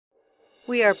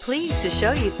We are pleased to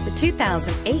show you the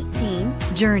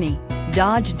 2018 Journey.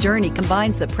 Dodge Journey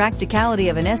combines the practicality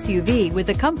of an SUV with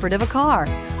the comfort of a car,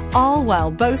 all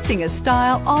while boasting a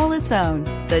style all its own.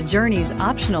 The Journey's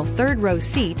optional third-row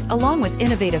seat, along with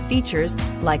innovative features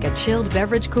like a chilled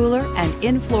beverage cooler and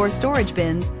in-floor storage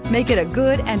bins, make it a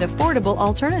good and affordable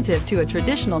alternative to a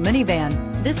traditional minivan.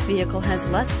 This vehicle has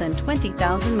less than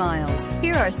 20,000 miles.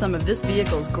 Here are some of this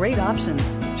vehicle's great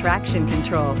options: traction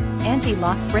control,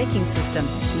 anti-lock braking system,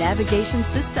 navigation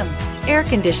system, air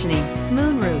conditioning,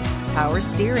 moonroof, power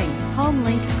steering, home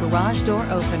link garage door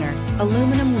opener,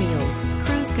 aluminum wheels,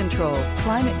 cruise control,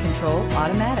 climate control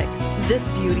automatic. This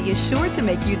beauty is sure to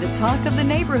make you the talk of the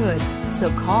neighborhood.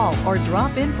 So call or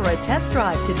drop in for a test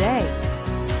drive today.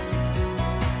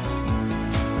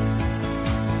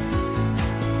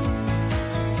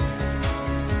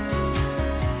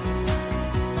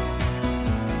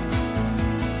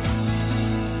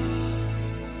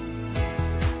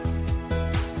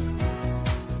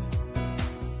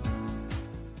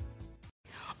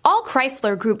 All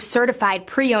Chrysler Group certified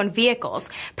pre-owned vehicles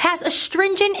pass a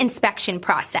stringent inspection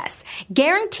process,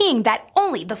 guaranteeing that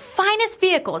only the finest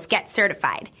vehicles get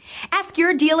certified. Ask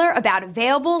your dealer about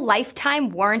available lifetime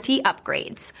warranty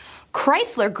upgrades.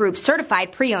 Chrysler Group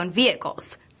certified pre-owned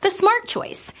vehicles, the smart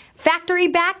choice, factory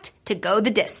backed to go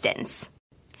the distance.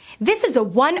 This is a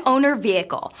one-owner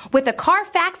vehicle with a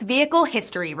Carfax Vehicle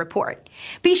History Report.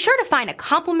 Be sure to find a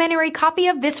complimentary copy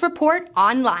of this report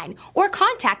online or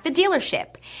contact the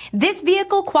dealership. This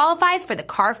vehicle qualifies for the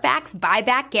Carfax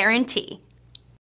Buyback Guarantee.